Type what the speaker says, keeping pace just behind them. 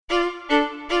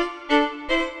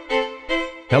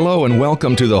Hello and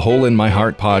welcome to the Hole in My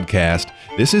Heart podcast.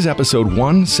 This is episode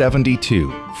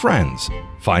 172, Friends,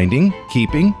 Finding,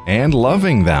 Keeping, and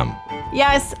Loving Them.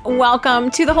 Yes,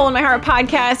 welcome to the Hole in My Heart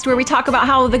podcast, where we talk about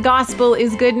how the gospel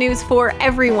is good news for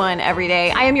everyone every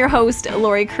day. I am your host,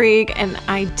 Lori Krieg, and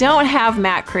I don't have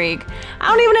Matt Krieg. I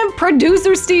don't even have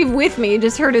producer Steve with me. You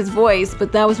just heard his voice,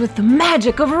 but that was with the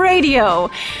magic of radio.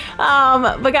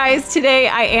 But guys, today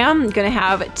I am going to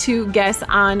have two guests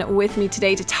on with me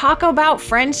today to talk about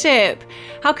friendship.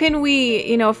 How can we,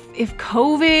 if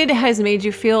COVID has made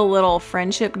you feel a little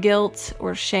friendship guilt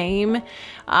or shame,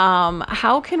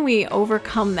 how can we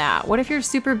overcome that? What if you're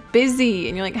super busy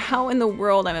and you're like, how in the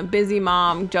world? I'm a busy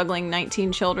mom juggling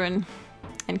 19 children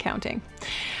and counting.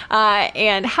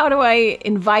 And how do I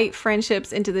invite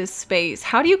friendships into this space?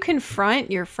 How do you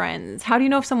confront your friends? How do you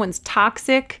know if someone's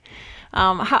toxic?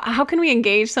 How can we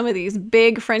engage some of these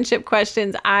big friendship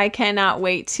questions? I cannot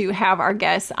wait to have our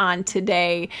guests on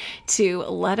today to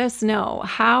let us know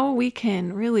how we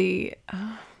can really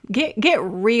get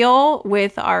real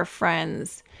with our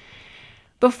friends.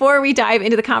 Before we dive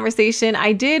into the conversation,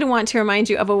 I did want to remind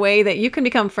you of a way that you can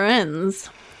become friends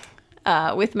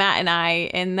with Matt and I,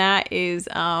 and that is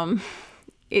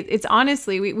it's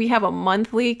honestly, we have a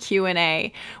monthly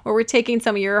Q&A where we're taking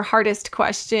some of your hardest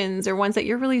questions or ones that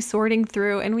you're really sorting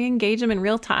through, and we engage them in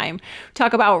real time. We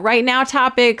talk about right now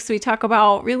topics. We talk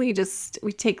about we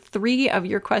take 3 of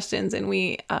your questions and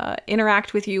we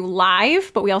interact with you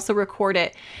live, but we also record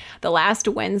it the last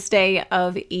Wednesday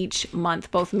of each month,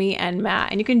 both me and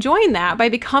Matt. And you can join that by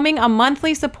becoming a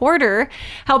monthly supporter,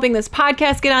 helping this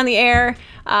podcast get on the air,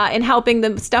 and helping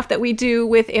the stuff that we do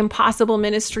with Impossible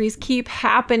Ministries keep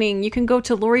happening. You can go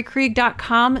to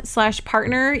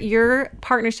lorikrieg.com/partner. Your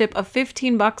partnership of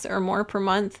 $15 or more per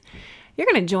month, you're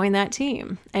going to join that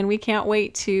team. And we can't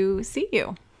wait to see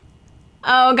you.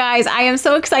 Oh, guys, I am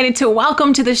so excited to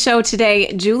welcome to the show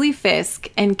today Julie Fisk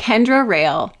and Kendra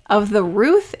Roehl of the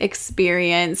Roehl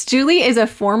Experience. Julie is a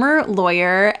former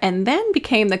lawyer and then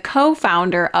became the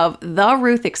co-founder of the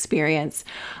Roehl Experience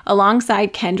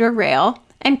alongside Kendra Roehl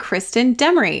and Kristen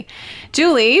Demery.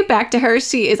 Julie, back to her,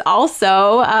 she is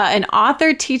also an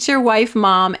author, teacher, wife,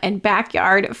 mom, and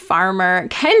backyard farmer.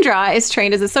 Kendra is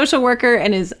trained as a social worker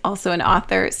and is also an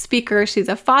author, speaker. She's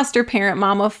a foster parent,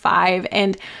 mom of 5,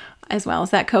 and as well as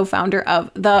that co-founder of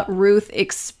the Roehl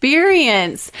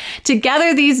Experience.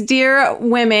 Together, these dear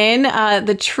women,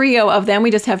 the trio of them, we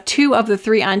just have 2 of the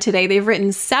 3 on today. They've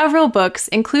written several books,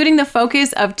 including the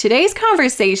focus of today's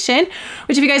conversation,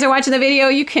 which if you guys are watching the video,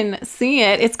 you can see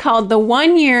it. It's called The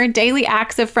 1-Year Daily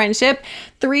Acts of Friendship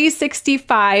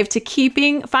 365 to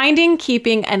Finding,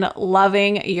 Keeping, and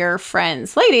Loving Your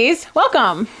Friends. Ladies,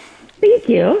 welcome. Thank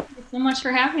you. Thank you so much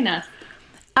for having us.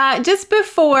 Just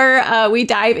before we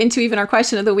dive into even our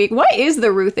question of the week, what is the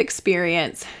Roehl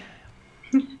Experience?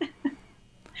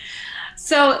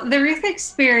 So the Roehl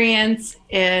Experience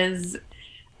is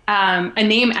a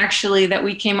name actually that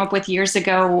we came up with years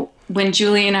ago when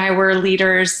Julie and I were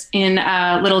leaders in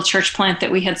a little church plant that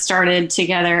we had started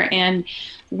together. And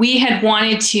we had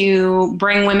wanted to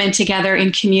bring women together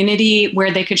in community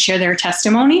where they could share their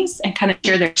testimonies and kind of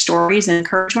share their stories and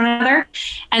encourage one another.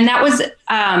 And that was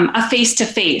a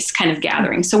face-to-face kind of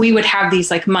gathering. So we would have these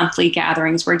like monthly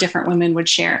gatherings where different women would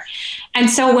share. And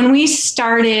so when we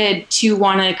started to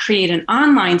want to create an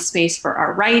online space for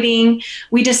our writing,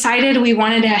 we decided we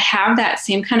wanted to have that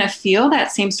same kind of feel,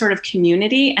 that same sort of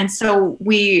community. And so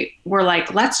we were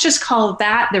like, let's just call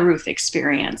that the Roehl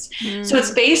Experience. So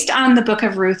it's based on the book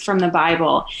of Ruth from the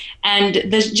Bible, and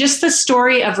just the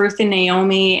story of Ruth and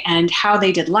Naomi and how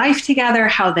they did life together,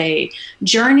 how they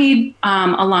journeyed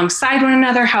alongside one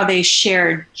another, how they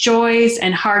shared joys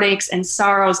and heartaches and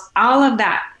sorrows, all of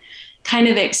that kind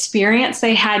of experience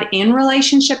they had in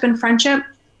relationship and friendship.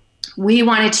 We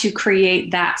wanted to create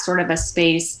that sort of a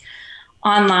space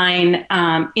online,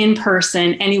 in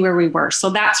person, anywhere we were.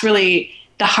 So that's really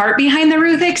the heart behind the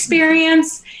Roehl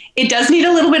Experience. It does need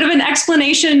a little bit of an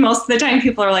explanation. Most of the time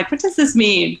people are like, what does this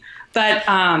mean? But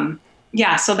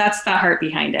so that's the heart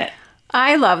behind it.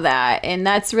 I love that. And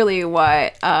that's really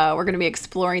what we're going to be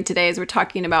exploring today as we're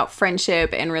talking about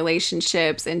friendship and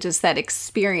relationships and just that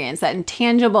experience, that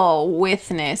intangible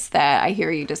witness that I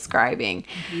hear you describing.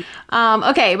 Mm-hmm.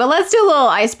 Okay, but let's do a little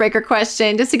icebreaker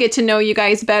question just to get to know you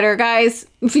guys better. Guys,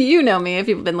 you know me if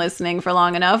you've been listening for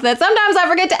long enough that sometimes I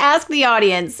forget to ask the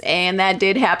audience, and that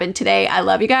did happen today. I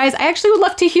love you guys. I actually would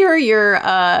love to hear your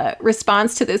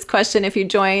response to this question if you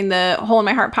join the Hole in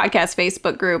My Heart podcast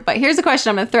Facebook group. But here's a question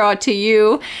I'm going to throw out to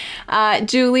you,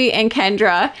 Julie and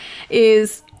Kendra,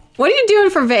 is What are you doing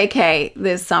for vacay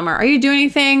this summer? Are you doing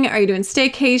anything? Are you doing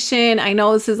staycation? I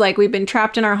know this is like we've been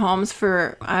trapped in our homes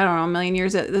for, I don't know, a million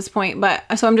years at this point. But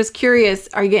so I'm just curious,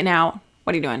 are you getting out?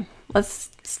 What are you doing?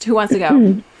 Who wants to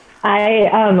go?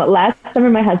 Last summer,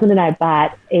 my husband and I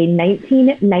bought a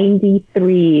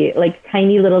 1993, like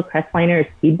tiny little Crestliner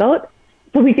speedboat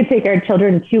so we could take our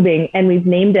children tubing, and we've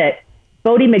named it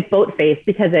Boaty McBoatface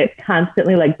because it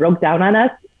constantly like broke down on us.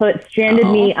 So it stranded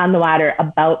me on the water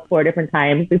about 4 different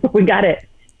times before we got it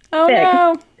fixed.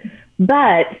 No.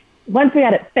 But once we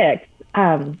got it fixed,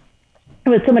 it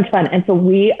was so much fun. And so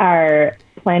we are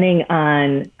planning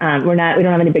on, we don't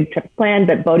have any big trips planned,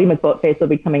 but Boaty McBoatface will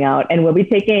be coming out, and we'll be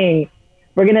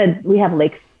we have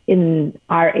lakes in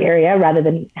our area rather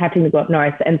than having to go up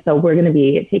north. And so we're going to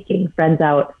be taking friends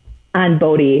out on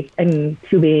Boaty and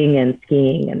tubing and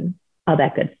skiing and all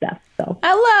that good stuff. So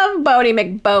I love Boaty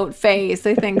McBoatface.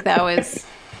 I think that was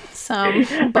some.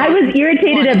 I was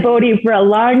irritated at Boaty for a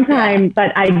long time,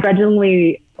 but I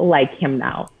grudgingly like him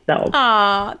now. So.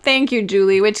 Aw, thank you,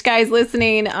 Julie. Which, guys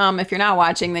listening, if you're not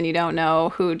watching, then you don't know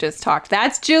who just talked.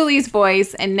 That's Julie's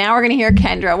voice. And now we're going to hear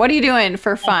Kendra. What are you doing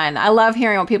for fun? I love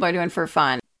hearing what people are doing for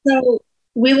fun. So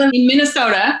we live in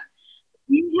Minnesota.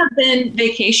 We have been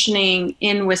vacationing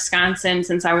in Wisconsin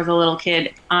since I was a little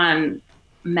kid on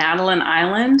Madeline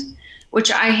Island,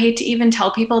 which I hate to even tell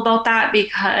people about that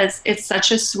because it's such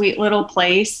a sweet little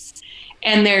place.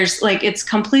 And there's like, it's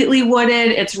completely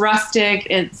wooded, it's rustic,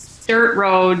 it's dirt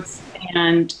roads,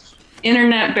 and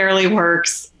internet barely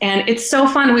works. And it's so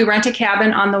fun. We rent a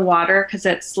cabin on the water because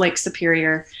it's Lake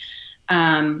Superior.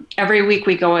 Every week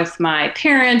we go with my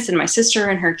parents, and my sister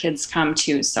and her kids come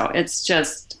too. So it's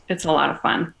a lot of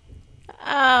fun.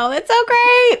 Oh, that's so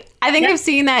great. I think I've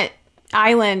seen that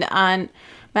island on,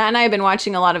 Matt and I have been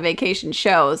watching a lot of vacation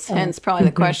shows, hence probably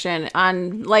the question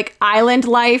on like Island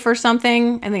Life or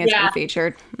something. I think it's been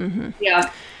featured. Mm-hmm. Yeah.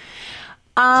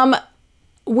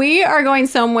 We are going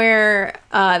somewhere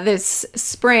this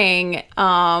spring.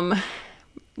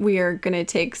 We are going to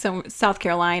take some South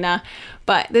Carolina,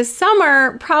 but this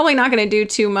summer probably not going to do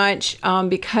too much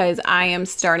because I am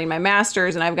starting my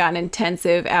master's and I've got an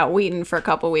intensive at Wheaton for a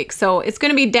couple weeks. So it's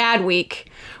going to be dad week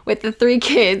with the 3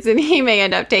 kids, and he may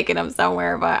end up taking them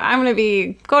somewhere, but I'm going to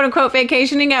be quote unquote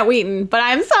vacationing at Wheaton, but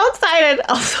I'm so excited.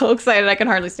 I'm so excited. I can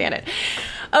hardly stand it.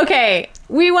 Okay,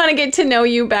 we want to get to know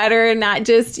you better, not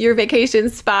just your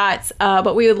vacation spots,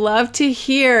 but we would love to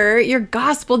hear your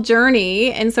gospel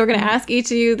journey. And so we're going to ask each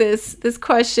of you this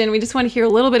question. We just want to hear a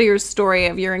little bit of your story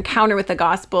of your encounter with the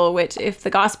gospel, which if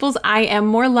the gospel's I am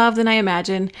more loved than I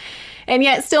imagine, and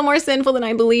yet still more sinful than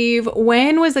I believe.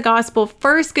 When was the gospel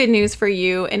first good news for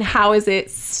you, and how is it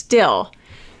still?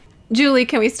 Julie,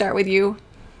 can we start with you?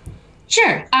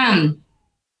 Sure.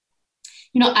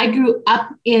 I grew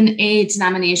up in a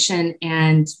denomination,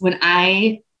 and when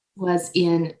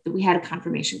we had a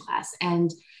confirmation class,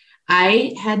 and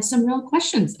I had some real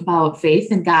questions about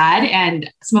faith and God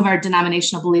and some of our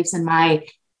denominational beliefs, and my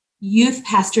youth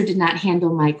pastor did not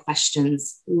handle my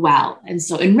questions well. And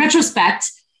so in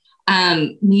retrospect,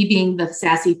 me being the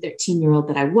sassy 13-year-old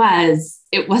that I was,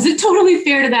 it wasn't totally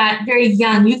fair to that very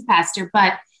young youth pastor,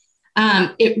 but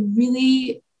it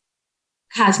really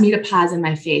caused me to pause in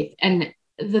my faith. And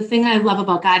the thing I love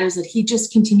about God is that he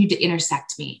just continued to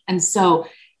intersect me. And so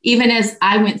even as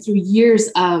I went through years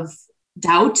of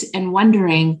doubt and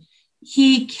wondering,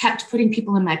 he kept putting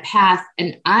people in my path,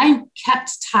 and I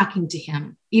kept talking to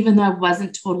him, even though I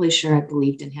wasn't totally sure I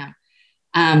believed in him.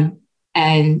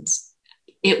 And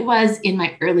it was in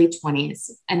my early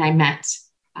 20s, and I met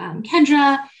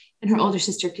Kendra and her older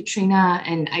sister, Katrina,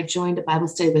 and I joined a Bible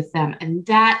study with them. And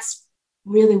that's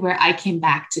really where I came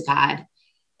back to God,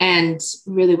 and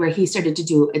really where he started to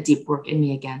do a deep work in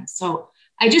me again. So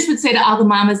I just would say to all the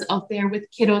mamas out there with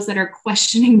kiddos that are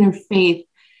questioning their faith,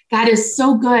 God is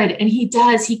so good, and he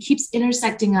keeps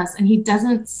intersecting us, and he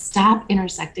doesn't stop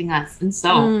intersecting us. And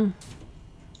so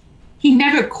he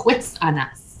never quits on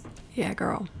us. Yeah,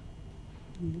 girl.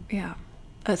 Yeah,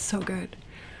 that's so good.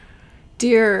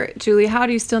 Dear Julie, how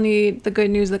do you still need the good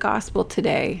news of the gospel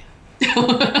today?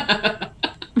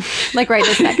 Like right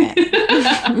this second.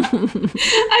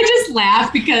 I just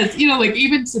laugh because,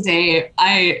 even today,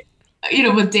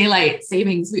 with daylight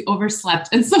savings, we overslept.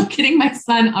 And so getting my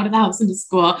son out of the house into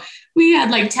school, we had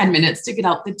like 10 minutes to get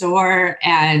out the door.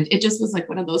 And it just was like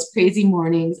one of those crazy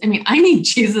mornings. I mean, I need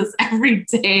Jesus every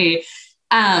day.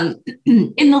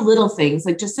 In the little things,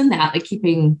 like just in that, like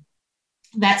keeping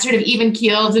that sort of even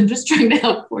keeled and just trying to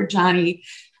help poor Johnny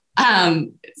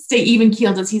stay even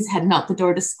keeled as he's heading out the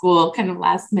door to school kind of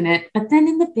last minute. But then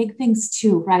in the big things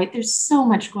too, right? There's so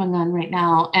much going on right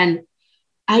now. And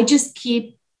I just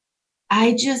keep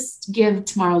I just give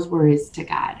tomorrow's worries to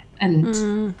God.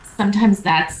 And sometimes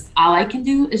that's all I can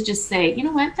do is just say, you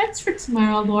know what, that's for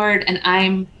tomorrow, Lord. And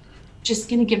I'm just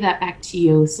going to give that back to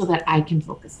you so that I can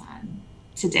focus on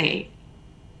today.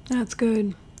 That's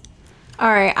good. All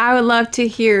right. I would love to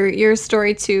hear your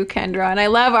story too, Kendra. And I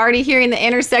love already hearing the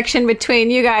intersection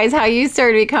between you guys, how you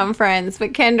started to become friends.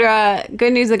 But Kendra,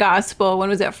 Good News of Gospel, when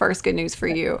was that first good news for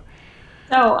you?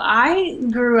 So I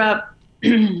grew up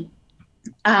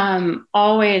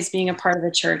always being a part of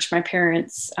the church. My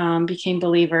parents became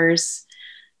believers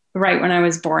right when I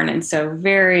was born. And so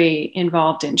very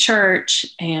involved in church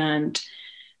and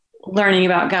learning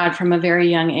about God from a very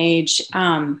young age.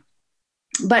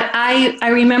 But I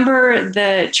remember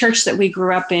the church that we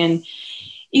grew up in,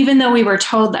 even though we were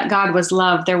told that God was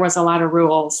love, there was a lot of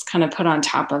rules kind of put on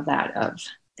top of that of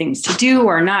things to do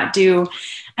or not do.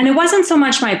 And it wasn't so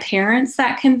much my parents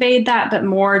that conveyed that, but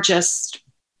more just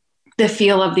the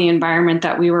feel of the environment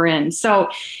that we were in. So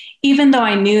even though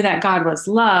I knew that God was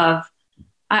love,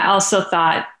 I also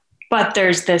thought, but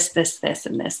there's this,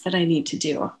 and this that I need to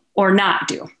do or not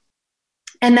do.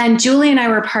 And then Julie and I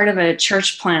were part of a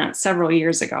church plant several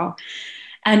years ago.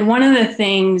 And one of the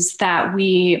things that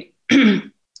we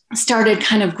started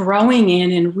kind of growing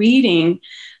in and reading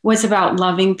was about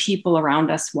loving people around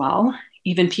us well,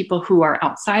 even people who are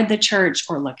outside the church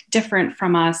or look different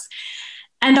from us.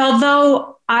 And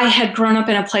although I had grown up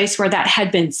in a place where that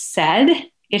had been said,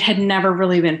 it had never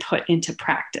really been put into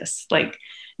practice. Like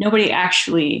nobody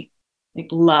actually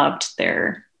loved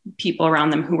their people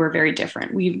around them who were very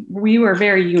different. We were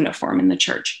very uniform in the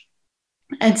church.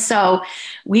 And so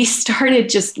we started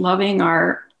just loving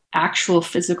our actual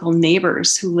physical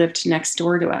neighbors who lived next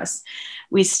door to us.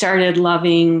 We started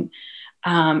loving,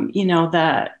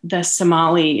 the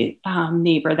Somali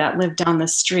neighbor that lived down the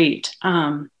street.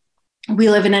 We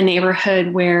live in a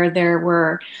neighborhood where there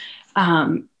were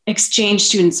exchange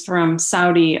students from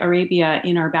Saudi Arabia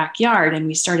in our backyard, and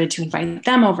we started to invite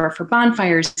them over for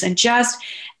bonfires, and just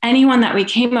anyone that we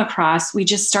came across, we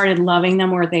just started loving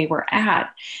them where they were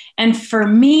at. And for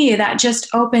me, that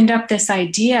just opened up this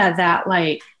idea that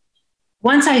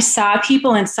once I saw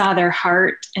people and saw their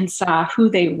heart and saw who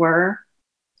they were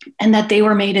and that they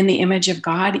were made in the image of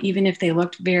God, even if they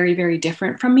looked very, very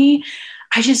different from me,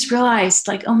 I just realized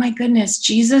oh my goodness,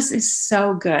 Jesus is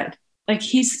so good.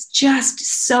 He's just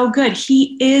so good.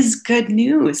 He is good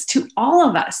news to all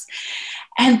of us.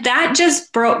 And that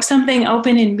just broke something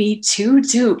open in me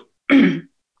too,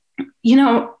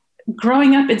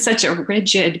 growing up in such a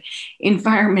rigid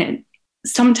environment,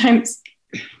 sometimes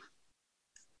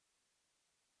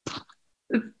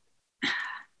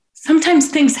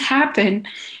things happen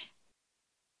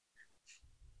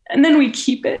and then we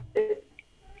keep it.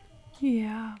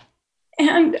 Yeah.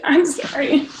 And I'm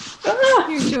sorry.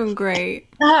 You're doing great.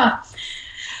 But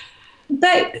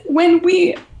when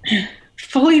we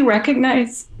fully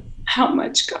recognize how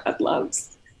much God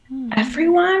loves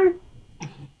everyone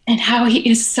and how he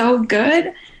is so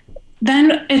good,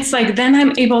 then it's then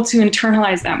I'm able to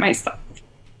internalize that myself.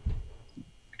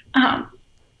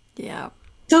 Yeah.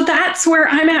 So that's where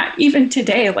I'm at even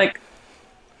today.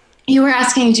 You were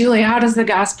asking, Julie, how does the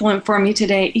gospel inform you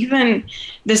today? Even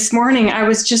this morning, I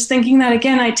was just thinking that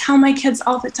again. I tell my kids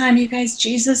all the time, you guys,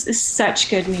 Jesus is such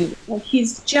good news.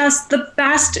 He's just the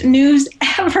best news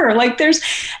ever. There's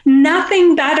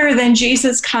nothing better than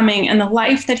Jesus coming and the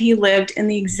life that he lived and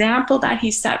the example that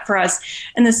he set for us.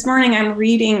 And this morning I'm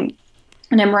reading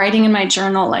and I'm writing in my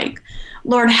journal,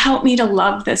 Lord, help me to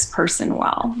love this person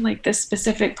well, this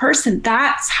specific person.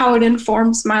 That's how it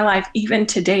informs my life even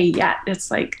today yet.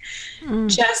 It's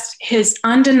just his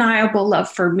undeniable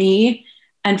love for me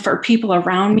and for people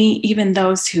around me, even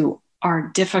those who are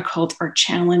difficult or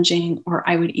challenging, or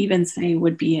I would even say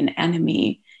would be an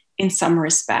enemy in some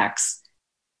respects.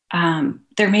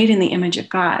 They're made in the image of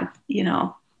God,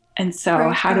 and so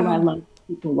Praise how God. Do I love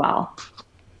people well?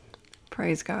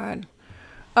 Praise God.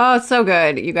 Oh, it's so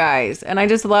good, you guys. And I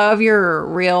just love your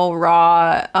real,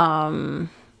 raw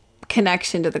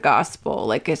connection to the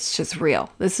gospel. It's just real.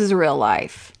 This is real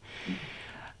life.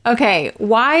 Okay,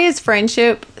 why is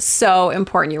friendship so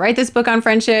important? You write this book on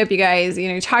friendship, you guys,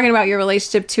 you're talking about your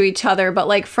relationship to each other,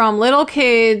 but from little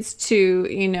kids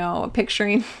to,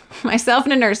 picturing myself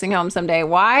in a nursing home someday,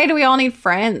 why do we all need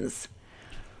friends?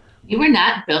 You were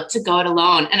not built to go it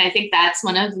alone. And I think that's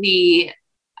one of the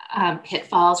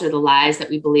pitfalls or the lies that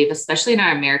we believe, especially in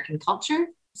our American culture,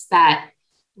 is that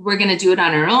we're going to do it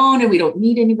on our own and we don't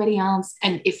need anybody else.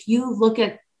 And if you look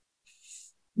at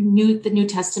the New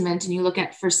Testament and you look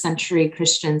at first century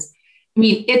Christians,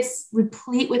 it's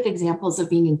replete with examples of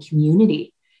being in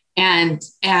community and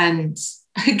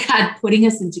God putting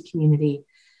us into community.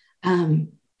 And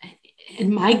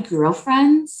my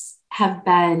girlfriends have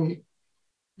been,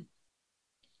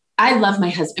 I love my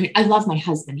husband. I mean, I love my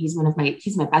husband. He's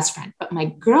my best friend, but my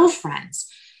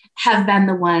girlfriends have been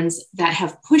the ones that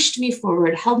have pushed me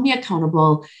forward, held me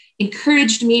accountable,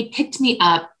 encouraged me, picked me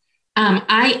up.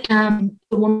 I am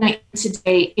the woman I am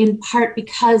today in part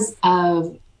because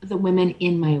of the women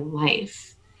in my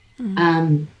life.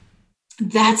 Mm-hmm.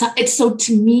 It's so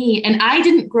to me, and I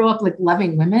didn't grow up like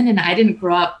loving women, and I didn't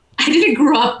grow up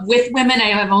with women. I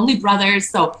have only brothers,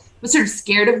 so I was sort of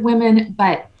scared of women,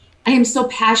 but I am so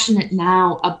passionate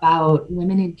now about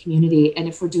women in community. And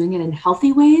if we're doing it in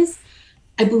healthy ways,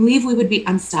 I believe we would be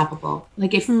unstoppable.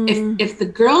 Like if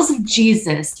the girls of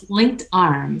Jesus linked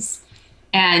arms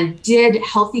and did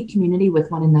healthy community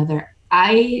with one another,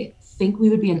 I think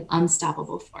we would be an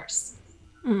unstoppable force.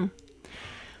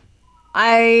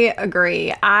 I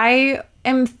agree. I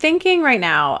am thinking right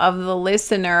now of the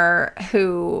listener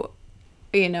who,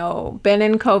 been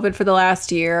in COVID for the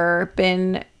last year,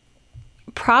 been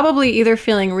probably either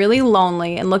feeling really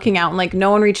lonely and looking out and like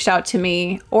no one reached out to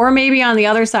me, or maybe on the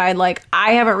other side, like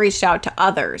I haven't reached out to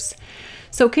others.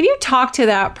 So can you talk to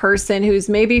that person who's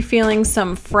maybe feeling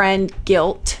some friend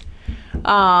guilt,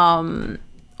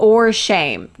 or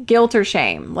shame, guilt or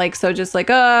shame? Like, so just like,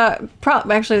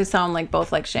 actually they sound like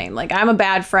both like shame. Like I'm a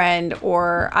bad friend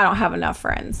or I don't have enough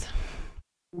friends.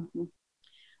 Mm-hmm.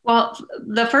 Well,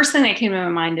 the first thing that came to my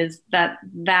mind is that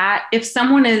if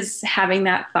someone is having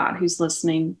that thought who's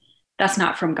listening, that's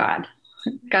not from God.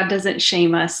 God doesn't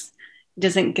shame us,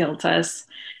 doesn't guilt us.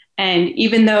 And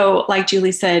even though, like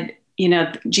Julie said,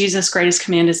 Jesus' greatest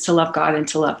command is to love God and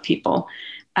to love people.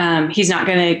 He's not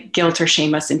going to guilt or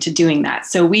shame us into doing that.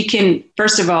 So we can,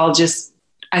 first of all, just,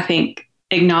 I think,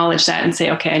 acknowledge that and say,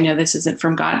 okay, I know this isn't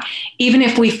from God. Even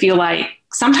if we feel like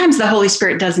sometimes the Holy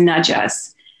Spirit does nudge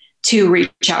us to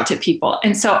reach out to people.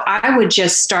 And so I would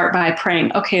just start by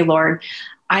praying, okay, Lord,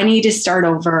 I need to start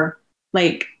over.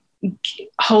 Like,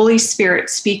 Holy Spirit,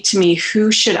 speak to me.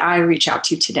 Who should I reach out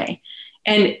to today?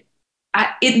 And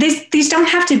these don't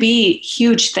have to be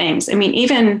huge things. I mean,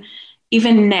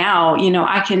 even now,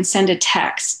 I can send a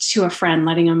text to a friend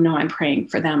letting them know I'm praying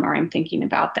for them or I'm thinking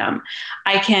about them.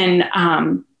 I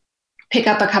can pick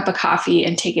up a cup of coffee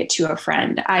and take it to a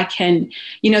friend. I can,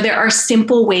 there are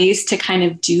simple ways to kind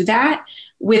of do that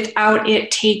without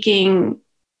it taking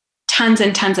tons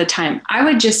and tons of time. I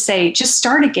would just say, just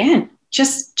start again.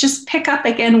 Just pick up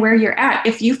again where you're at.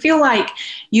 If you feel like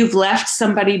you've left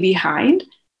somebody behind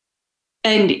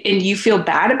and you feel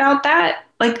bad about that,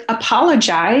 like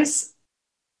apologize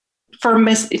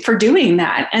for doing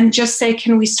that and just say,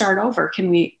 can we start over? Can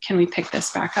we pick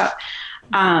this back up?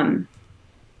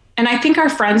 And I think our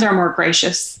friends are more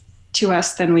gracious to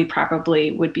us than we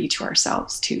probably would be to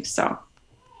ourselves too. So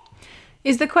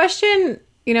is the question,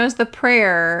 is the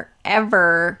prayer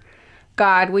ever,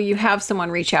 God, will you have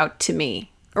someone reach out to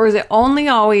me? Or is it only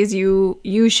always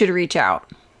you should reach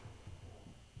out?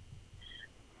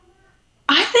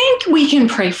 I think we can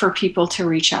pray for people to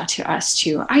reach out to us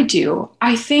too. I do.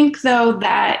 I think though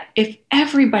that if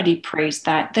everybody prays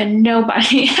that, then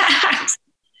nobody acts.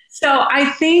 So I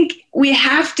think we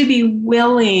have to be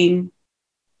willing,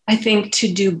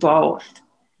 to do both.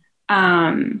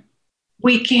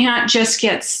 We can't just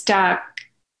get stuck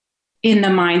in the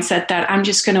mindset that I'm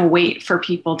just going to wait for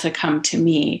people to come to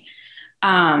me.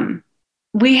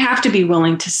 We have to be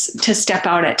willing to step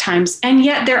out at times. And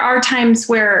yet there are times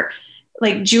where,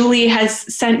 like, Julie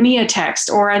has sent me a text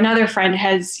or another friend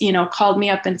has, called me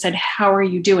up and said, how are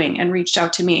you doing? And reached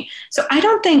out to me. So I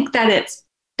don't think that it's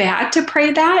bad to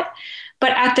pray that.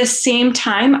 But at the same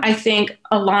time, I think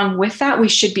along with that, we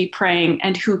should be praying,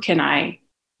 and who can I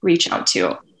reach out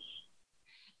to?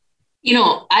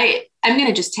 I'm going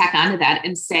to just tack onto that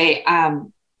and say,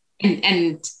 and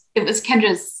it was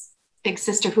Kendra's big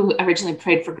sister who originally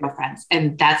prayed for girlfriends.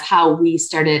 And that's how we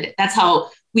started. That's how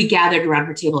we gathered around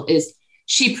her table, is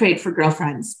she prayed for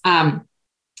girlfriends.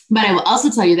 But I will also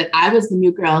tell you that I was the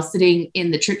new girl sitting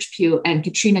in the church pew, and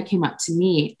Katrina came up to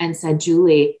me and said,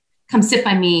 Julie, come sit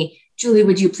by me. Julie,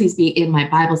 would you please be in my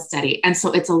Bible study? And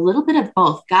so it's a little bit of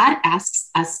both. God asks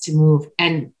us to move,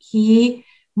 and he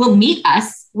will meet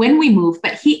us when we move,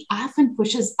 but he often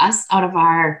pushes us out of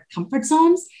our comfort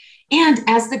zones. And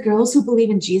as the girls who believe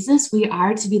in Jesus, we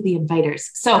are to be the inviters.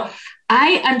 So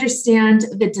I understand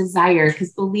the desire,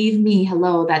 because believe me,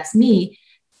 hello, that's me,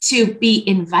 to be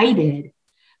invited.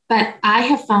 But I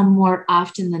have found more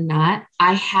often than not,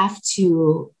 I have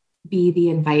to be the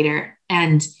inviter.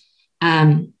 And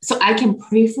so I can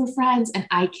pray for friends, and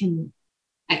I can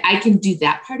do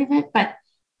that part of it, but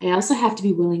I also have to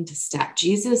be willing to step.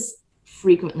 Jesus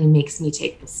frequently makes me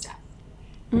take the step.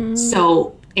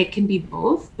 So it can be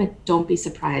both, but don't be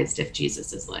surprised if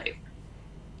Jesus is like,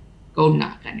 go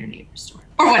knock on your neighbor's door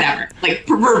or whatever, like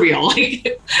proverbial.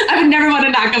 Like I would never want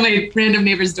to knock on my random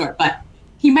neighbor's door, but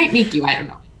he might make you, I don't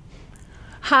know.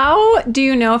 How do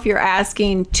you know if you're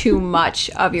asking too much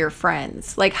of your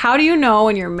friends? Like, how do you know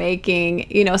when you're making,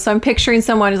 so I'm picturing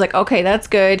someone who's like, okay, that's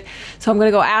good. So I'm going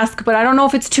to go ask, but I don't know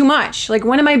if it's too much. Like,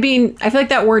 when am I I feel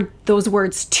like those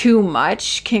words too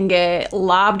much can get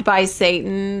lobbed by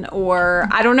Satan, or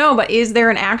I don't know, but is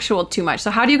there an actual too much? So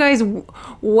how do you guys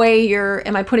weigh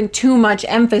am I putting too much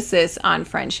emphasis on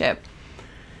friendship?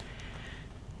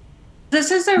 This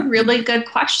is a really good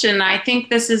question. I think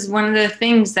this is one of the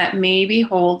things that maybe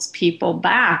holds people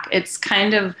back. It's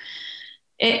to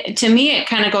me, it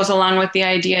kind of goes along with the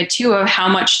idea too of how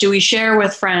much do we share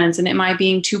with friends, and am I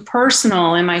being too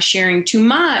personal? Am I sharing too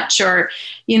much? Or,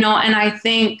 and I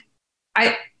think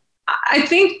the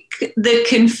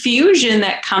confusion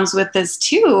that comes with this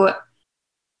too,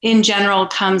 in general,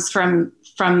 comes from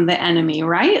the enemy,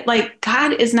 right? Like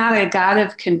God is not a God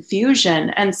of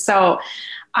confusion. And so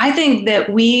I think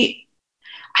that we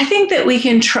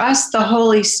can trust the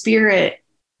Holy Spirit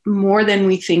more than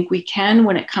we think we can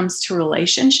when it comes to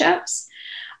relationships.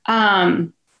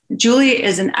 Julie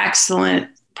is an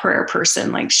excellent prayer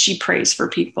person. Like she prays for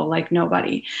people like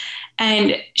nobody.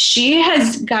 And she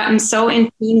has gotten so in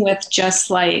tune with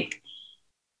just like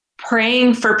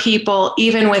praying for people,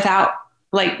 even without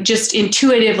like just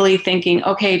intuitively thinking,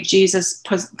 okay, Jesus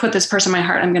put this person in my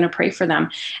heart, I'm going to pray for them.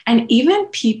 And even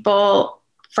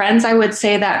friends, I would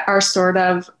say, that are sort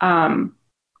of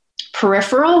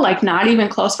peripheral, like not even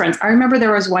close friends. I remember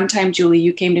there was one time, Julie,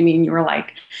 you came to me and you were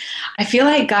like, I feel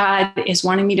like God is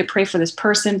wanting me to pray for this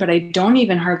person, but I don't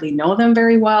even hardly know them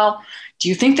very well. Do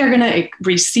you think they're going to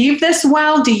receive this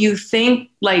well? Do you think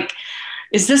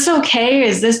is this okay?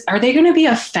 Are they going to be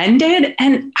offended?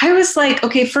 And I was like,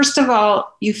 okay, first of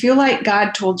all, you feel like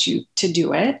God told you to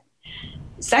do it.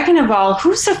 Second of all,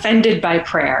 who's offended by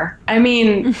prayer? I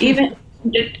mean, even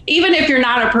if you're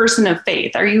not a person of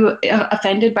faith, are you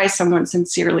offended by someone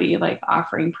sincerely like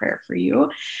offering prayer for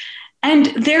you? And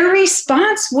their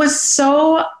response was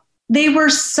they were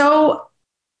so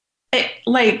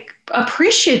like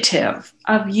appreciative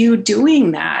of you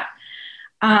doing that.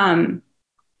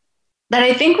 That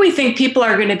I think we think people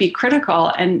are going to be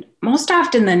critical, and most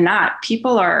often than not,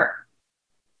 people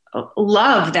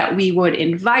love that we would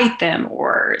invite them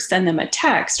or send them a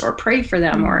text or pray for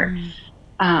them or,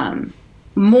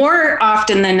 more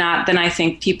often than not, than I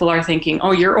think people are thinking,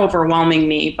 oh, you're overwhelming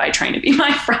me by trying to be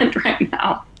my friend right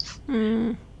now.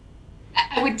 I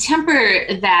would temper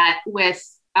that with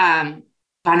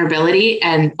vulnerability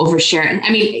and oversharing. I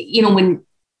mean, when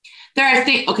there are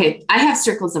things, okay, I have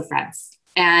circles of friends.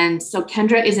 And so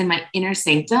Kendra is in my inner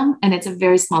sanctum, and it's a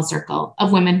very small circle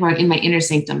of women who are in my inner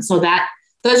sanctum. So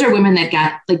those are women that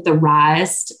got like the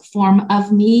rawest form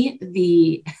of me,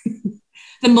 the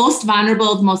most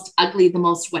vulnerable, the most ugly, the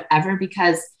most whatever,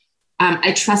 because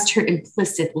I trust her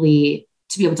implicitly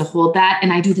to be able to hold that.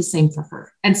 And I do the same for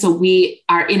her. And so we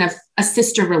are in a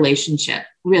sister relationship,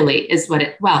 really is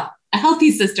a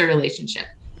healthy sister relationship.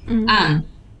 Mm-hmm.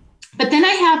 But then I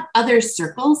have other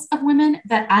circles of women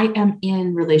that I am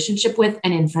in relationship with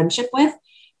and in friendship with,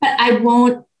 but I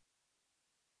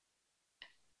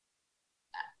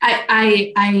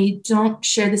don't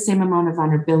share the same amount of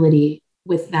vulnerability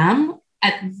with them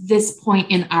at this point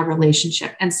in our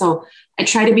relationship. And so I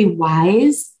try to be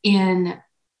wise in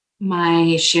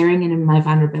my sharing and in my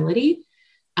vulnerability.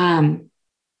 I'll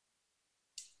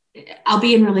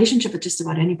be in relationship with just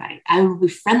about anybody. I will be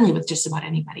friendly with just about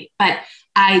anybody, but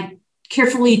I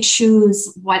carefully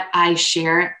choose what I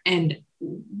share and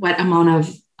what amount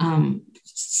of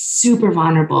super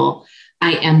vulnerable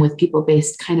I am with people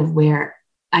based kind of where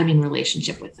I'm in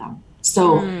relationship with them.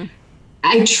 So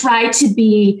I try to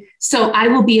be, so I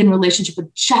will be in relationship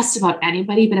with just about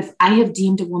anybody, but if I have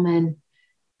deemed a woman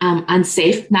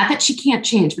unsafe, not that she can't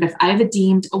change, but if I have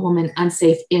deemed a woman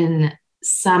unsafe in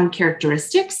some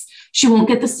characteristics, she won't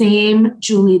get the same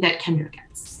Julie that Kendra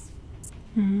gets.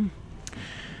 Mm-hmm.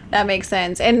 That makes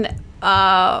sense. And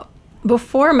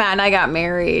before Matt and I got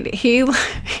married, he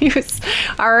was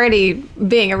already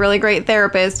being a really great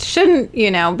therapist. Shouldn't,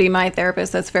 be my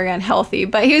therapist. That's very unhealthy.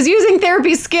 But he was using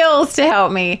therapy skills to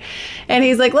help me. And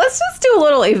he's like, let's just do a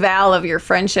little eval of your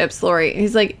friendships, Lori. And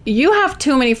he's like, you have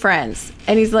too many friends.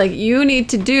 And he's like, you need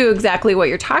to do exactly what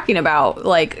you're talking about.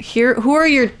 Like, who are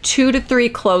your 2 to 3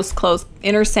 close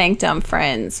inner sanctum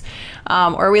friends?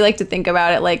 Or we like to think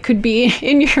about it like could be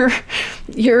in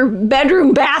your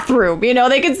bedroom, bathroom.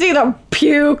 They can see the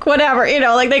puke, whatever,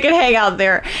 like they can hang out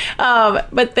there.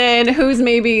 But then who's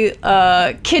maybe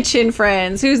kitchen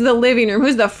friends, who's the living room,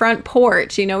 who's the front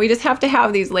porch, we just have to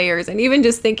have these layers. And even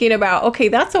just thinking about, okay,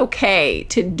 that's okay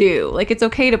to do. Like, it's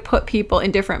okay to put people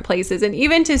in different places, and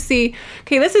even to see,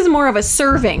 okay, this is more of a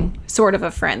serving sort of a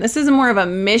friend. This is more of a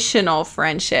missional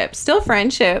friendship, still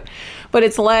friendship, but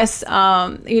it's less,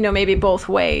 maybe both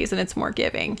ways, and it's more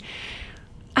giving.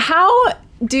 How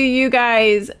do you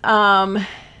guys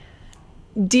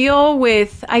deal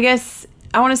with, I guess,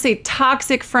 I want to say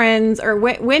toxic friends, or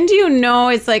when do you know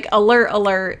it's like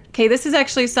alert, okay, this is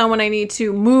actually someone I need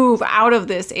to move out of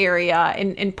this area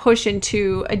and push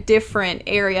into a different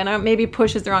area? And maybe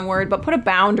push is the wrong word, but put a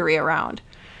boundary around.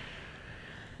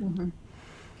 Mm-hmm.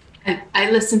 I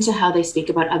listen to how they speak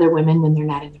about other women when they're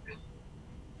not in the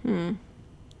room.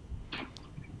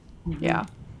 Yeah.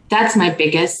 That's my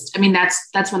biggest,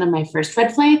 that's one of my first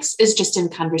red flags, is just in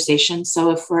conversation.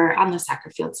 So if we're on the soccer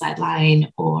field sideline,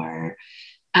 or,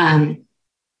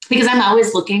 because I'm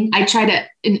always looking, I try to,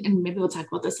 and maybe we'll talk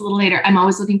about this a little later, I'm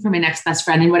always looking for my next best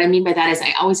friend. And what I mean by that is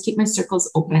I always keep my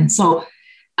circles open. So,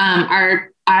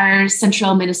 our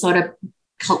central Minnesota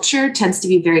culture tends to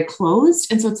be very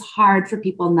closed. And so it's hard for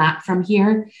people not from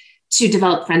here to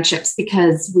develop friendships,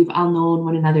 because we've all known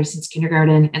one another since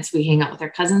kindergarten. And so we hang out with our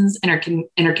cousins and our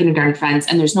kindergarten friends,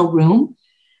 and there's no room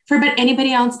for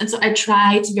anybody else. And so I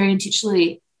try to very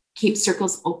intentionally keep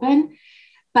circles open,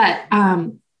 but but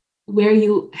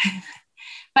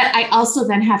I also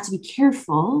then have to be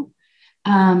careful.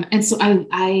 And so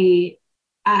I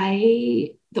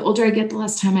the older I get, the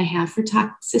less time I have for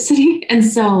toxicity. And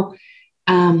so,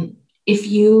 if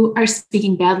you are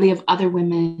speaking badly of other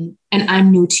women and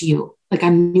I'm new to you,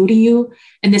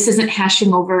 and this isn't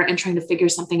hashing over and trying to figure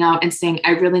something out and saying,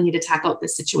 I really need to talk out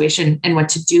this situation and what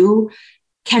to do,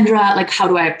 Kendra, like, how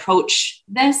do I approach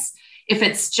this? If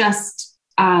it's just,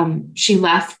 she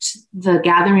left the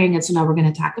gathering and so now we're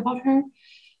going to talk about her,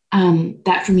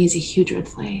 that for me is a huge red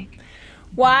flag.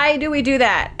 Why do we do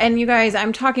that? And you guys,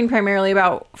 I'm talking primarily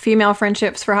about female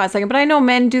friendships for a hot second, but I know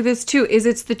men do this too.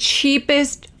 It's the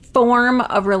cheapest form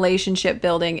of relationship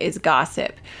building is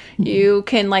gossip. Mm-hmm. You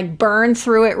can burn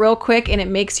through it real quick and it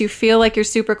makes you feel like you're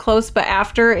super close, but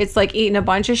after, it's like eating a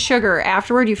bunch of sugar.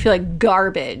 Afterward, you feel like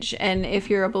garbage. And if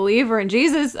you're a believer in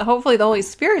Jesus, hopefully the Holy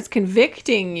Spirit's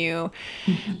convicting you.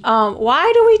 Mm-hmm.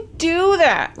 Why do we do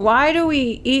that? Why do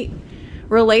we eat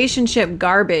relationship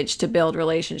garbage to build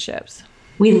relationships?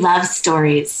 We love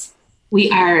stories.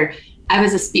 I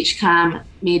was a speech comm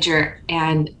major,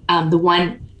 and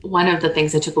one of the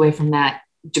things I took away from that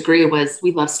degree was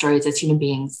we love stories as human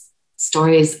beings.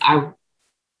 Stories are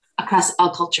across all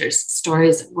cultures.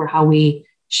 Stories were how we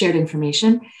shared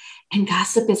information. And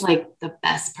gossip is like the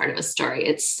best part of a story.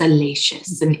 It's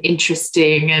salacious and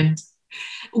interesting. And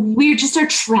we're just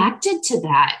attracted to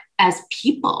that as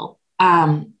people.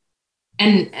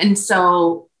 And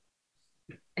so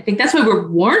I think that's why we're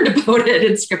warned about it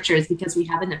in scripture, is because we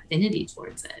have an affinity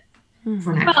towards it. Well,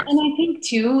 and I think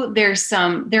too,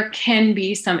 there can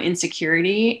be some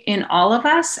insecurity in all of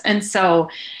us. And so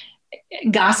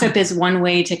gossip is one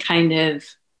way to kind of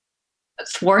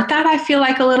thwart that, I feel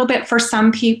like, a little bit for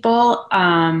some people.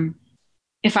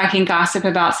 If I can gossip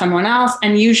about someone else,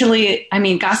 and usually,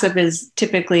 gossip is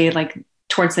typically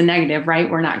towards the negative, right?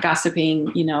 We're not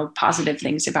gossiping, positive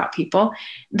things about people.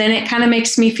 Then it kind of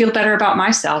makes me feel better about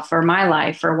myself or my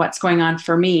life or what's going on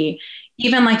for me.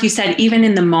 Even like you said, even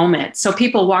in the moment. So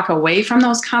people walk away from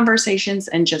those conversations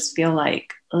and just feel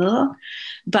like, ugh.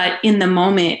 But in the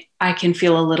moment, I can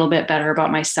feel a little bit better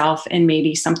about myself and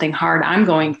maybe something hard I'm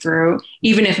going through,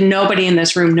 even if nobody in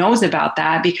this room knows about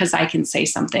that, because I can say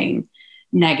something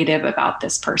negative about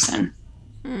this person.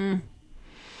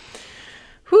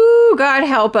 Whoo, God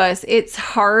help us. It's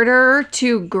harder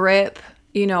to grip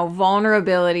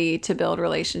vulnerability to build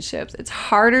relationships. It's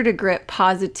harder to grip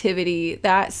positivity,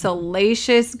 that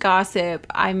salacious gossip.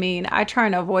 I try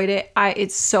and avoid it.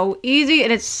 It's so easy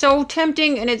and it's so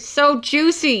tempting and it's so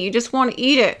juicy. You just want to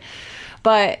eat it.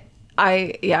 But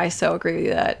I so agree with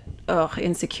you that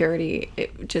insecurity,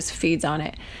 it just feeds on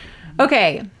it.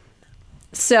 Okay.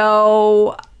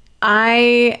 So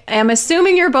I am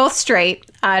assuming you're both straight.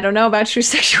 I don't know about your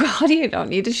sexuality. I don't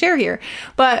need to share here,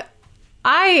 but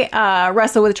I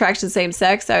wrestle with attraction to the same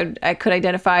sex. I could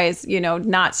identify as,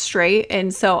 not straight.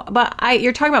 And so, but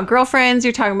you're talking about girlfriends,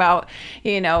 you're talking about,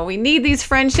 we need these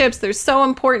friendships. They're so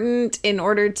important in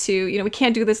order to, we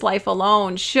can't do this life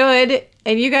alone.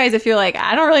 And you guys, if you're like,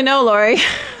 I don't really know, Lori,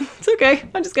 it's okay.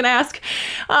 I'm just going to ask,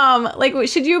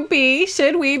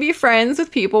 should we be friends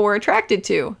with people we're attracted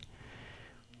to?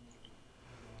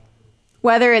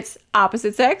 whether it's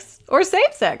opposite sex or same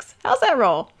sex. How's that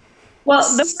roll? Well,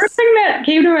 the first thing that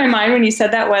came to my mind when you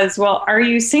said that was, well, are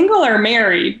you single or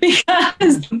married?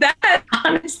 Because that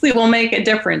honestly will make a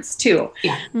difference too.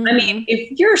 Yeah. Mm-hmm. I mean,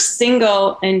 if you're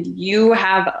single and you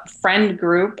have a friend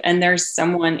group and there's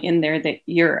someone in there that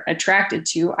you're attracted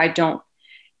to, I don't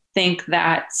think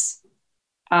that's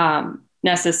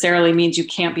necessarily means you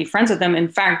can't be friends with them. In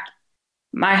fact,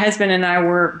 my husband and I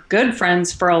were good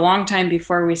friends for a long time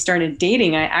before we started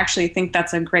dating. I actually think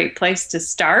that's a great place to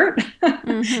start.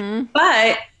 Mm-hmm.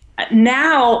 But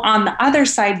now on the other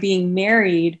side, being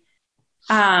married,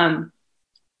 and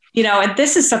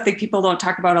this is something people don't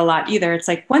talk about a lot either. It's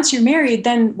like, once you're married,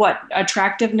 then what?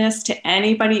 Attractiveness to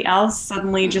anybody else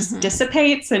suddenly just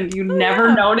dissipates and you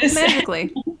never notice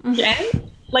magically.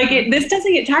 Again. Like this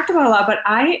doesn't get talked about a lot, but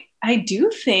I do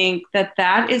think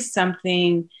that is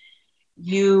something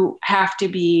you have to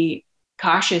be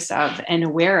cautious of and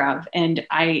aware of. And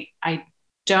I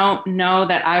don't know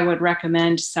that I would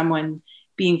recommend someone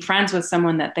being friends with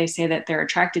someone that they say that they're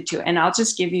attracted to. And I'll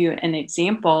just give you an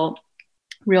example.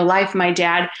 Real life. My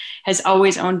dad has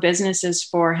always owned businesses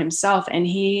for himself. And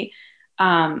he,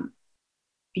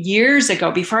 years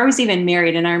ago, before I was even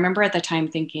married, and I remember at the time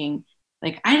thinking,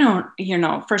 like, I don't,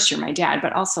 first you're my dad,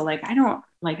 but also like, I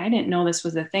didn't know this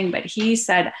was a thing, but he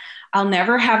said, I'll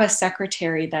never have a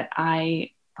secretary that I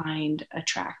find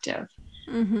attractive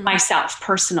myself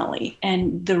personally.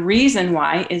 And the reason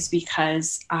why is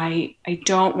because I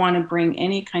don't want to bring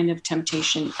any kind of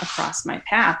temptation across my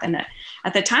path. And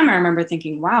at the time I remember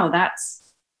thinking, wow,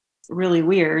 that's really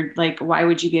weird. Like, why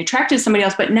would you be attracted to somebody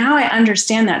else? But now I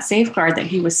understand that safeguard that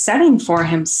he was setting for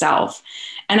himself.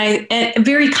 And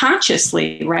very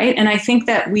consciously, right? And I think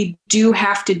that we do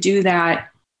have to do that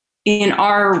in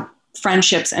our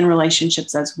friendships and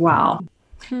relationships as well.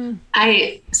 When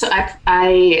I first got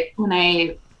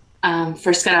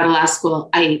out of law school,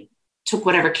 I took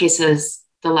whatever cases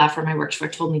the law firm I worked for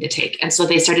told me to take. And so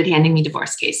they started handing me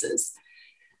divorce cases,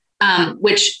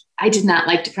 which I did not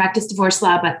like to practice divorce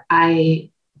law, but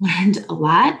I learned a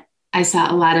lot. I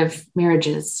saw a lot of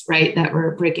marriages, right, that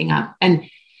were breaking up, and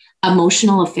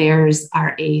emotional affairs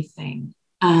are a thing.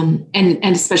 And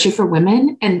especially for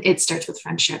women, and it starts with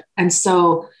friendship. And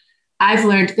so I've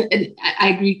learned, and I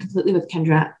agree completely with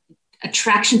Kendra,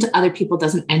 attraction to other people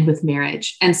doesn't end with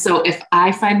marriage. And so if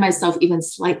I find myself even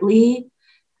slightly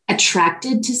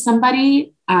attracted to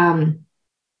somebody,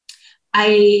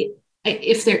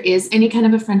 if there is any kind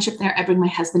of a friendship there, I bring my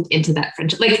husband into that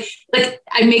friendship. Like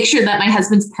I make sure that my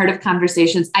husband's part of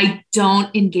conversations. I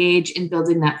don't engage in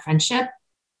building that friendship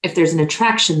if there's an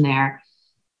attraction there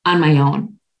on my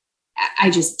own.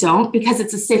 I just don't, because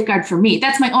it's a safeguard for me.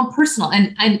 That's my own personal,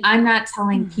 and I'm not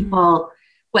telling people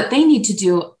what they need to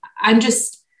do.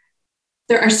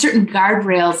 There are certain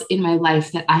guardrails in my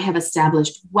life that I have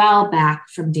established well back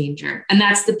from danger. And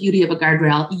that's the beauty of a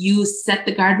guardrail. You set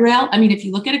the guardrail. I mean, if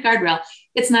you look at a guardrail,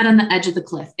 it's not on the edge of the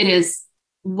cliff. It is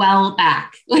well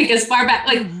back, like as far back,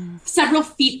 like several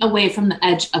feet away from the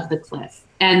edge of the cliff.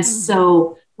 And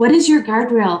so what is your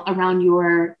guardrail around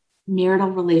your marital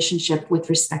relationship with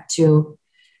respect to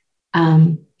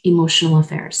emotional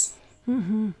affairs?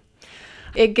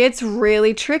 It gets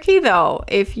really tricky though.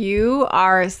 If you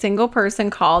are a single person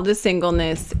called to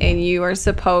singleness and you're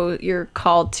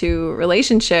called to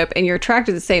relationship and you're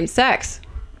attracted to the same sex,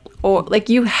 or like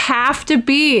you have to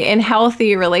be in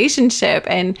healthy relationship.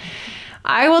 And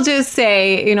I will just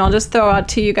say, I'll just throw out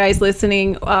to you guys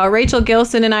listening, Rachel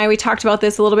Gilson and we talked about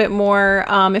this a little bit more.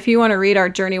 If you want to read our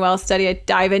Journey Well study, I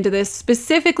dive into this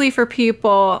specifically for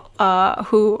people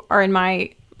who are in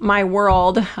my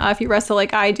world. If you wrestle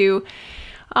like I do,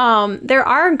 there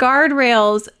are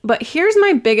guardrails, but here's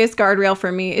my biggest guardrail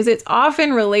for me is it's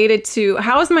often related to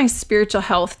how is my spiritual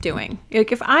health doing?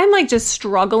 Like if I'm like just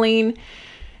struggling,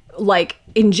 like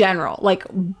in general, like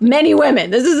many women,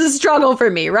 this is a struggle for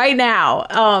me right now.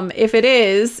 If it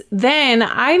is, then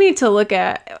I need to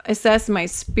assess my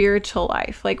spiritual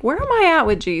life. Like, where am I at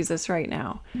with Jesus right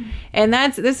now? And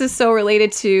this is so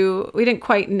related to, we didn't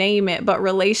quite name it, but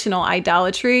relational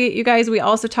idolatry. You guys, we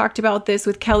also talked about this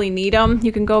with Kelly Needham.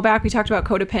 You can go back. We talked about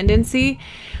codependency.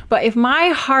 But if my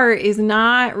heart is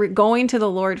not going to the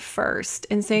Lord first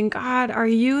and saying, God, are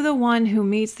you the one who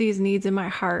meets these needs in my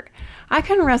heart? I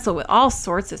can wrestle with all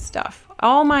sorts of stuff.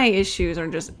 All my issues are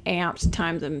just amped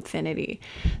times infinity.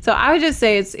 So I would just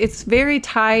say it's very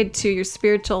tied to your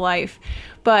spiritual life.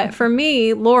 But for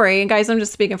me, Lori, and guys, I'm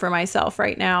just speaking for myself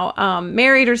right now,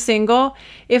 married or single,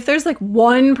 if there's like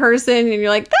one person and you're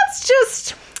like,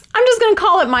 I'm just going to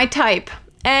call it my type.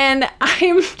 and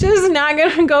I'm just not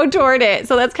going to go toward it.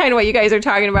 So that's kind of what you guys are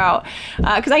talking about.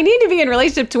 Because I need to be in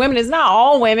relationship to women. It's not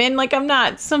all women. Like, I'm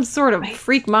not some sort of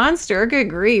freak monster. Good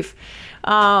grief.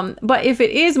 But if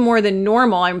it is more than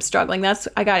normal, I'm struggling.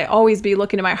 I got to always be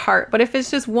looking to my heart. But if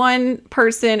it's just one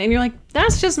person and you're like,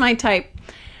 that's just my type.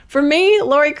 For me,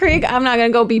 Lori Krieg, I'm not going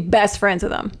to go be best friends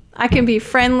with them. I can be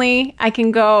friendly. I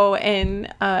can go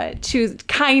and choose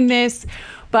kindness.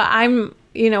 But I'm,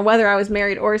 whether I was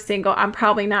married or single, I'm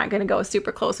probably not going to go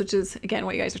super close, which is, again,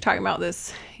 what you guys are talking about,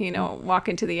 this,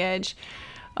 walking to the edge.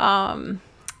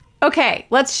 Okay,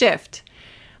 let's shift.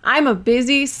 I'm a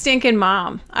busy, stinking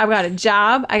mom. I've got a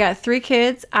job. I got 3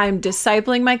 kids. I'm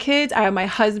discipling my kids. I have my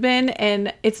husband.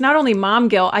 And it's not only mom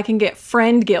guilt, I can get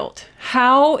friend guilt.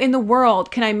 How in the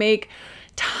world can I make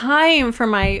time for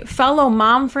my fellow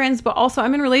mom friends, but also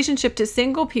I'm in relationship to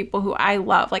single people who I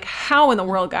love? Like, how in the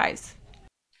world, guys?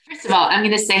 First of all, I'm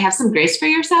going to say have some grace for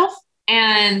yourself.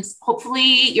 And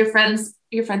hopefully your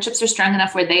friendships are strong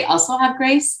enough where they also have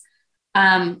grace.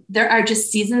 There are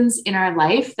just seasons in our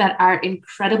life that are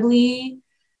incredibly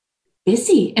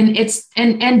busy and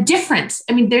and different.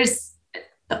 I mean,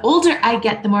 the older I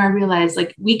get, the more I realize,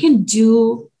 like, we can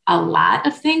do a lot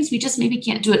of things. We just maybe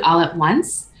can't do it all at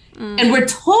once. And we're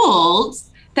told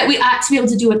that we ought to be able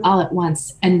to do it all at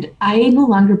once. And I no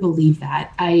longer believe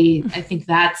that. I think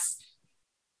that's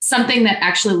something that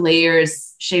actually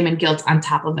layers shame and guilt on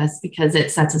top of us because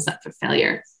it sets us up for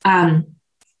failure.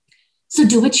 So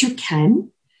do what you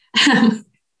can.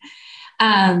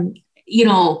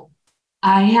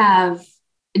 I have,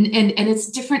 and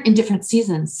it's different in different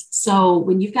seasons. So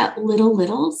when you've got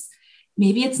littles,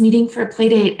 maybe it's meeting for a play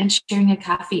date and sharing a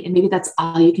coffee, and maybe that's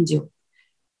all you can do.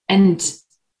 And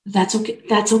that's okay.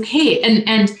 That's okay.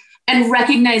 And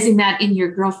recognizing that in your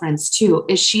girlfriends too.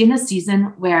 Is she in a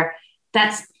season where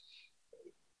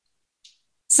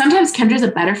sometimes Kendra's a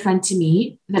better friend to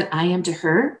me than I am to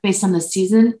her based on the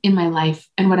season in my life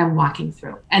and what I'm walking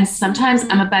through. And sometimes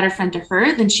I'm a better friend to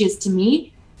her than she is to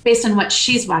me based on what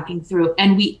she's walking through.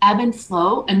 And we ebb and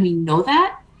flow, and we know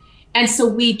that. And so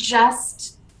we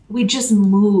just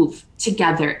move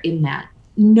together in that,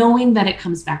 knowing that it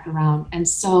comes back around. And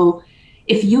so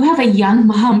if you have a young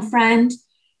mom friend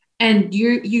and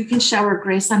you can shower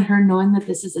grace on her, knowing that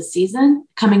this is a season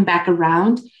coming back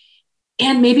around,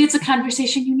 and maybe it's a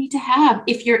conversation you need to have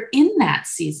if you're in that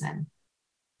season,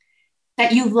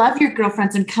 that you love your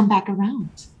girlfriends and come back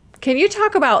around. Can you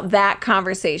talk about that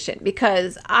conversation?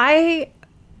 Because I,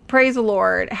 praise the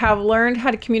Lord, have learned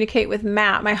how to communicate with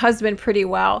Matt, my husband, pretty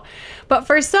well. But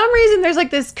for some reason, there's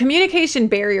like this communication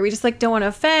barrier. We just like don't want to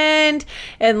offend,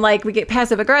 and like we get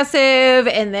passive aggressive,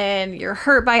 and then you're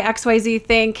hurt by XYZ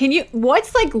thing.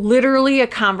 What's like literally a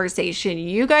conversation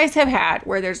you guys have had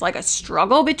where there's like a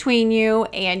struggle between you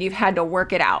and you've had to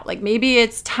work it out? Like maybe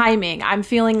it's timing. I'm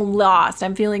feeling lost.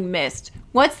 I'm feeling missed.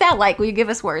 What's that like? Will you give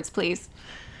us words, please?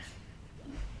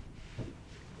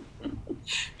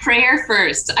 Prayer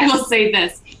first. I will say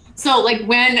this. So like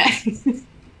when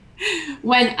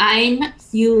I'm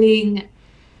feeling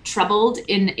troubled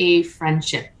in a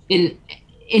friendship in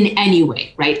any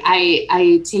way, right?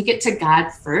 I take it to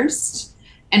God first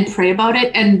and pray about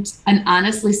it and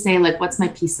honestly say, like, what's my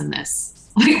piece in this?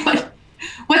 Like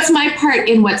what's my part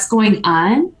in what's going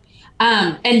on?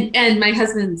 And my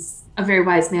husband's a very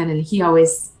wise man, and he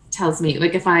always tells me,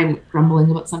 like, if I'm grumbling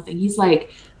about something, he's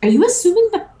like, are you assuming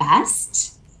the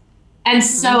best? And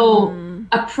so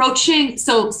approaching,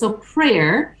 so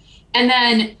prayer, and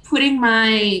then putting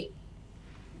my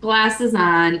glasses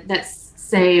on that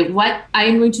say, what I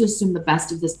am going to assume the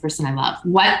best of this person I love.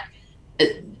 What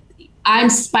I'm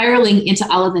spiraling into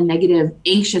all of the negative,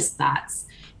 anxious thoughts.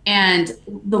 And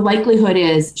the likelihood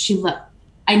is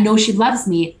I know she loves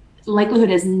me. The likelihood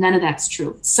is none of that's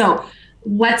true. So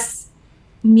what's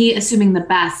me assuming the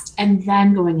best and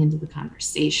then going into the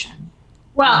conversation?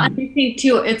 Well, I think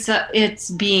too,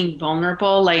 it's being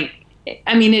vulnerable. Like,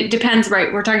 I mean, it depends,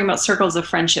 right? We're talking about circles of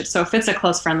friendship. So if it's a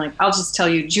close friend, like I'll just tell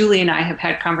you, Julie and I have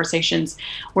had conversations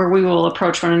where we will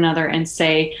approach one another and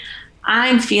say,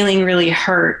 I'm feeling really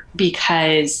hurt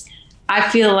because I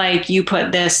feel like you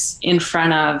put this in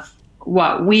front of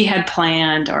what we had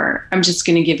planned. Or I'm just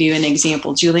going to give you an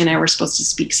example. Julie and I were supposed to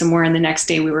speak somewhere, and the next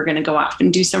day we were going to go off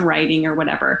and do some writing or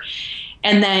whatever.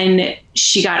 And then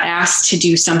she got asked to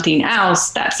do something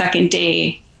else that second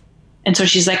day. And so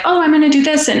she's like, oh, I'm going to do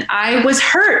this. And I was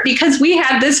hurt because we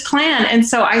had this plan. And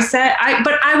so I said,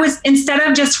 instead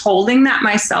of just holding that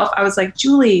myself, I was like,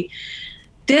 Julie,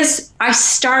 I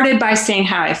started by saying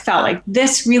how I felt. Like,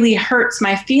 this really hurts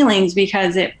my feelings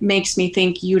because it makes me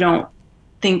think you don't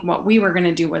think what we were going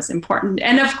to do was important.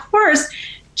 And of course,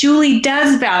 Julie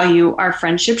does value our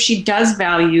friendship. She does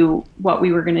value what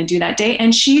we were going to do that day.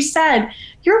 And she said,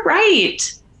 you're right.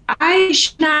 I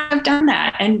should not have done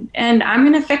that. And I'm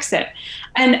going to fix it.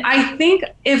 And I think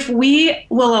if we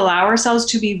will allow ourselves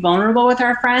to be vulnerable with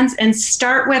our friends and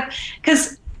start with,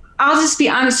 because I'll just be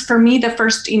honest, for me, the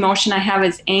first emotion I have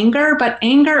is anger, but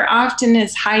anger often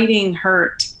is hiding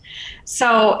hurt.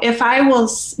 So if I will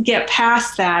get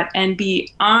past that and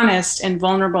be honest and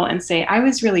vulnerable and say, I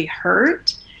was really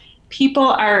hurt, people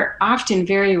are often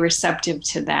very receptive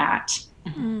to that.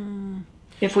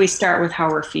 If we start with how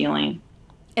we're feeling.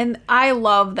 And I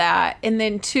love that. And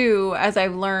then too, as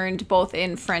I've learned both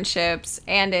in friendships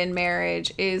and in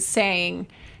marriage, is saying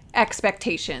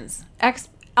expectations.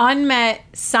 Unmet,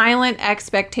 silent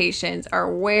expectations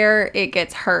are where it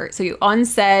gets hurt. So you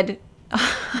unsaid,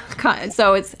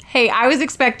 so it's, hey, I was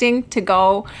expecting to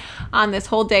go on this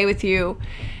whole day with you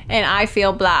and I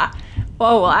feel blah.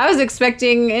 Oh, well, I was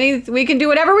expecting we can do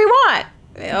whatever we want.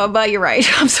 Oh, but you're right.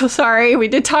 I'm so sorry. We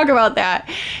did talk about that.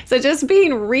 So just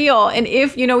being real. And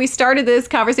if, we started this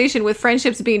conversation with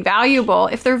friendships being valuable,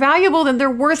 if they're valuable, then they're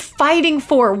worth fighting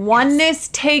for. Oneness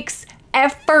takes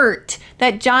effort.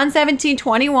 That John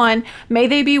 17:21, may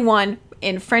they be one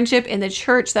in friendship in the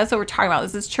church. That's what we're talking about.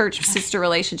 This is church sister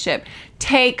relationship.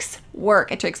 Takes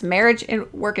work. It takes marriage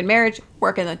and work in marriage,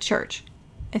 work in the church.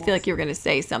 I feel like you were going to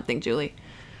say something, Julie.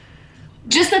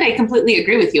 Just that I completely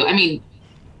agree with you. I mean,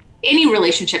 any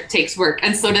relationship takes work.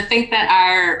 And so to think that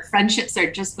our friendships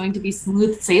are just going to be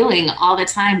smooth sailing all the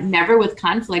time, never with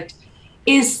conflict,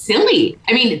 is silly.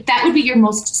 I mean, that would be your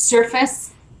most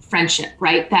surface friendship,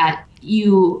 right? That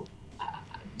you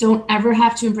don't ever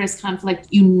have to embrace conflict.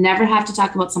 You never have to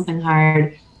talk about something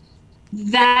hard.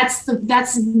 That's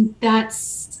an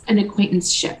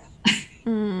acquaintanceship,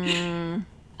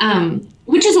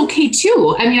 which is okay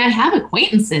too. I mean, I have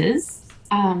acquaintances,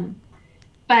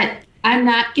 but I'm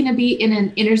not going to be in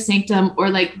an inner sanctum or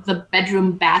like the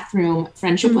bedroom bathroom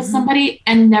friendship with somebody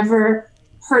and never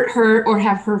hurt her or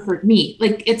have her hurt me.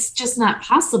 Like, it's just not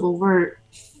possible. We're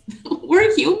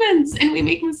humans and we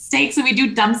make mistakes and we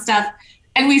do dumb stuff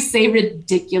and we say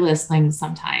ridiculous things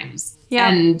sometimes. Yeah.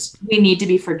 And we need to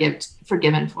be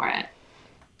forgiven for it.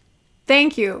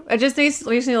 Thank you. I just need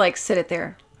to like sit it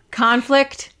there.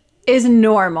 Conflict is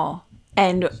normal,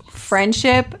 and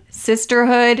friendship,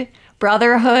 sisterhood,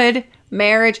 brotherhood,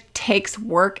 marriage takes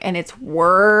work, and it's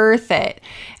worth it.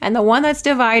 And the one that's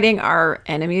dividing our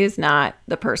enemy is not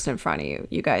the person in front of you.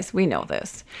 You guys, we know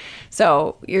this.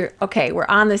 So we're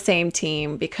on the same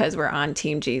team because we're on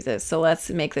Team Jesus. So let's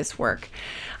make this work.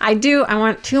 I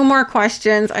want 2 more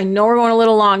questions. I know we're going a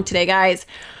little long today, guys.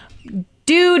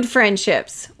 Dude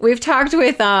friendships. We've talked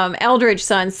with Eldridge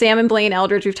sons, Sam and Blaine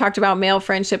Eldridge. We've talked about male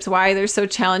friendships, why they're so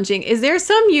challenging. Is there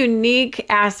some unique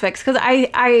aspects? Because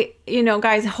I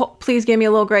guys, please give me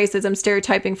a little grace as I'm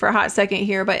stereotyping for a hot second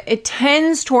here, but it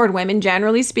tends toward women,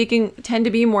 generally speaking, tend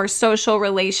to be more social,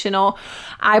 relational,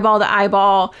 eyeball to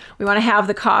eyeball. We want to have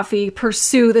the coffee,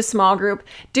 pursue the small group.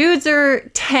 Dudes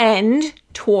tend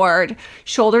toward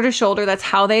shoulder to shoulder. That's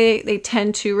how they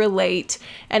tend to relate.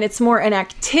 And it's more an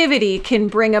activity can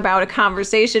bring about a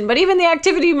conversation, but even the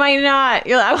activity might not.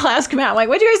 I will ask him out, like,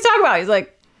 what'd you guys talk about? He's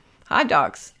like, hot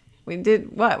dogs. We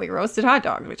did what? We roasted hot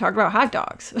dogs. We talked about hot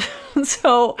dogs. And he's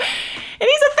a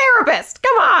therapist.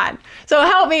 Come on. So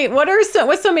help me.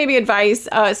 What's some maybe advice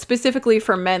specifically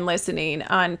for men listening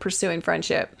on pursuing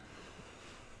friendship?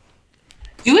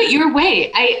 Do it your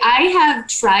way. I have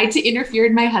tried to interfere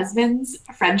in my husband's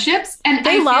friendships, and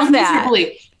they love that.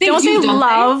 Don't they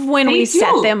love when we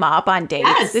set them up on dates?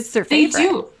 Yes, it's their favorite. They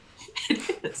do.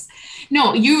 It is.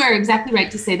 No, you are exactly right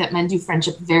to say that men do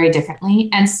friendship very differently,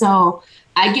 and so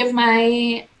I give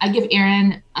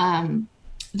Aaron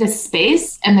the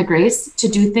space and the grace to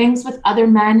do things with other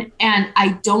men, and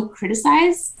I don't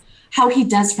criticize how he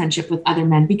does friendship with other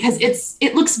men because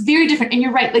it looks very different. And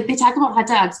you're right, like they talk about hot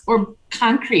dogs or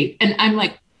concrete, and I'm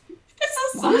like, this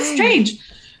is so strange.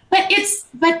 But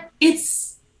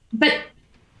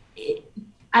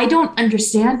I don't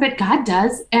understand, but God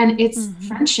does, and it's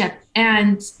friendship.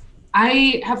 And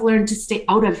I have learned to stay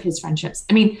out of his friendships.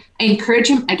 I mean, I encourage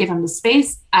him. I give him the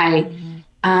space. I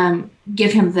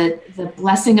give him the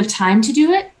blessing of time to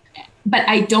do it, but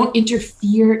I don't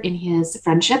interfere in his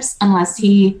friendships unless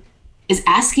he is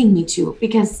asking me to,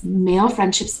 because male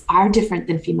friendships are different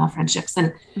than female friendships,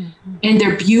 and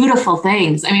they're beautiful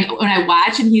things. I mean, when I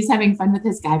watch and he's having fun with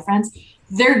his guy friends,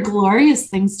 they're glorious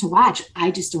things to watch.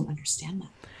 I just don't understand them.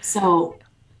 So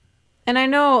And I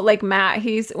know, like, Matt,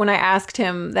 when I asked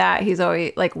him that, he's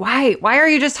always like, why are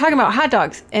you just talking about hot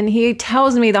dogs? And he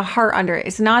tells me the heart under it.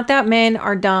 It's not that men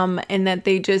are dumb and that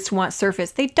they just want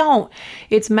surface. They don't.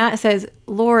 It's Matt says,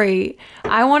 Lori,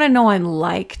 I want to know I'm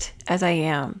liked as I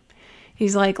am.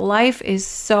 He's like, life is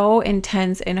so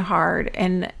intense and hard.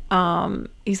 And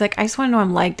he's like, I just want to know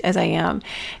I'm liked as I am.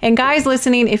 And guys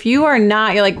listening, if you are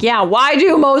not, you're like, yeah, why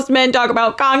do most men talk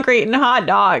about concrete and hot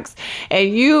dogs? And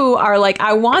you are like,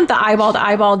 I want the eyeball to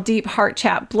eyeball deep heart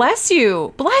chat. Bless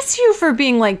you. Bless you for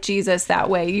being like Jesus that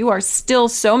way. You are still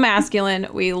so masculine.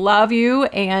 We love you.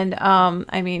 And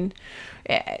I mean,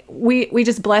 we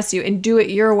just bless you and do it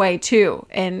your way too.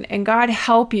 And God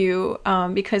help you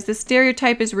because the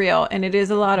stereotype is real and it is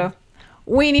a lot of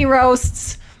weenie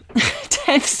roasts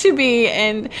tends to be.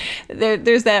 And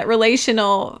there's that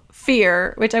relational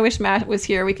fear, which I wish Matt was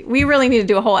here. We really need to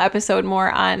do a whole episode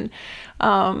more on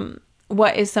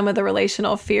what is some of the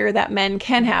relational fear that men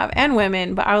can have and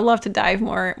women, but I would love to dive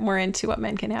more into what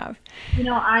men can have. You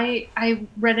know, I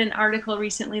read an article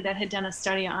recently that had done a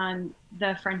study on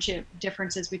the friendship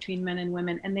differences between men and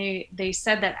women. And they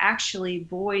said that actually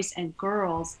boys and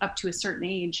girls up to a certain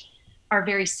age are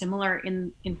very similar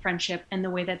in friendship and the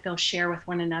way that they'll share with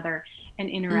one another and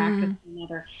interact with one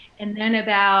another. And then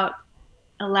about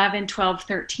 11, 12,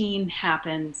 13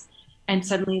 happens. And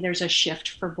suddenly there's a shift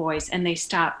for boys and they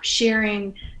stop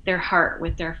sharing their heart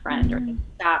with their friend or they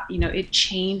stop, it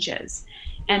changes.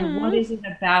 And what is it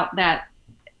about that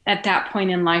at that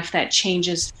point in life that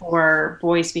changes for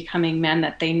boys becoming men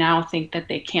that they now think that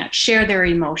they can't share their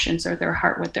emotions or their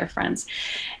heart with their friends?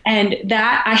 And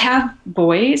that I have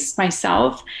boys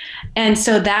myself. And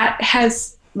so that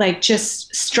has like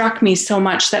just struck me so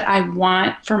much that I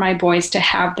want for my boys to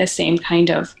have the same kind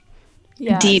of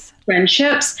deep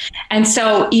friendships. And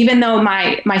so even though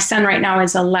my son right now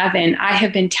is 11, I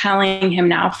have been telling him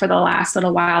now for the last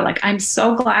little while, like, I'm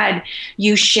so glad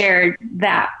you shared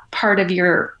that part of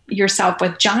yourself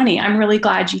with Johnny. I'm really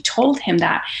glad you told him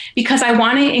that because I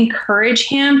want to encourage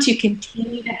him to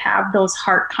continue to have those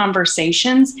heart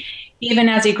conversations even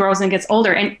as he grows and gets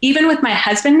older. And even with my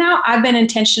husband now, I've been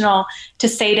intentional to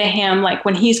say to him, like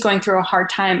when he's going through a hard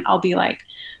time, I'll be like,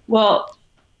 well,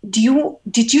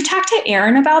 did you talk to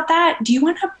Aaron about that? Do you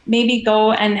want to maybe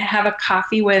go and have a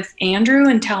coffee with Andrew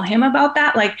and tell him about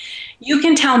that? Like, you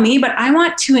can tell me, but I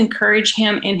want to encourage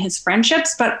him in his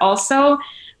friendships, but also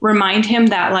remind him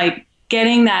that like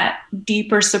getting that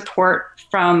deeper support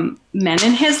from men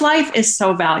in his life is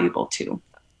so valuable too.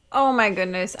 Oh my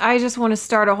goodness. I just want to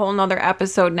start a whole nother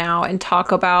episode now and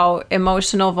talk about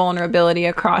emotional vulnerability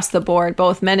across the board,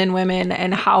 both men and women,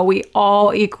 and how we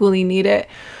all equally need it.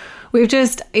 We've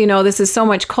just, this is so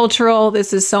much cultural.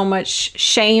 This is so much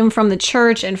shame from the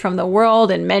church and from the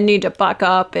world. And men need to buck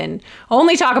up and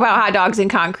only talk about hot dogs and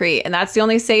concrete. And that's the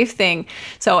only safe thing.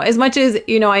 So as much as,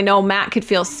 I know Matt could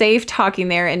feel safe talking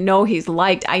there and know he's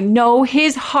liked, I know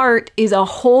his heart is a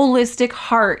holistic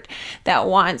heart that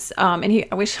wants, and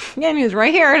I wish he was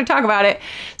right here to talk about it.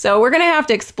 So we're going to have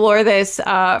to explore this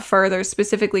further,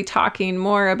 specifically talking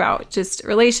more about just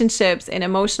relationships and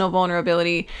emotional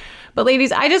vulnerability. But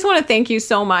ladies, I just want to thank you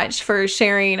so much for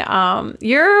sharing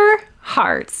your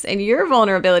hearts and your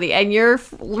vulnerability and your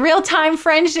real-time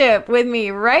friendship with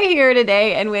me right here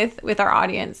today and with our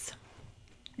audience.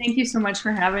 Thank you so much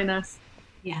for having us.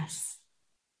 Yes.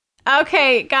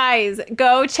 Okay, guys,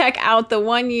 go check out the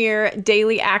 1-year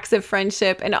daily acts of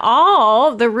friendship and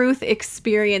all the Roehl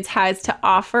experience has to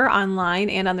offer online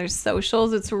and on their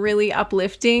socials. It's really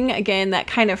uplifting. Again, that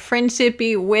kind of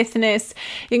friendshipy withness.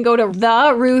 You can go to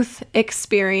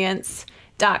theroehlexperience.com.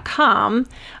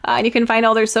 And you can find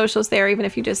all their socials there, even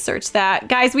if you just search that.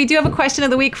 Guys, we do have a question of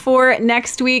the week for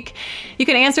next week. You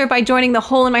can answer it by joining the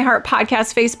Hole in My Heart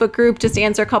podcast Facebook group. Just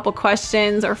answer a couple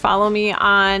questions or follow me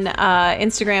on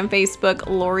Instagram, Facebook,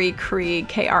 Lori Krieg,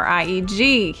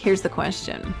 Krieg. Here's the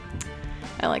question.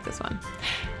 I like this one.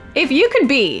 If you could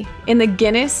be in the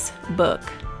Guinness Book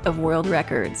of World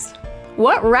Records,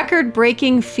 what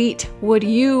record-breaking feat would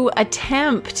you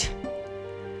attempt?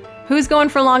 Who's going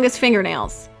for longest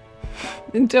fingernails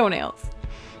and toenails?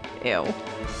 Ew.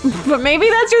 But maybe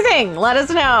that's your thing. Let us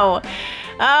know.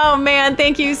 Oh man,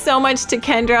 thank you so much to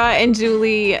Kendra and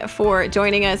Julie for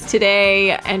joining us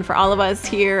today and for all of us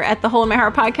here at the Hole in My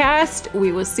Heart podcast.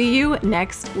 We will see you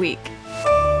next week.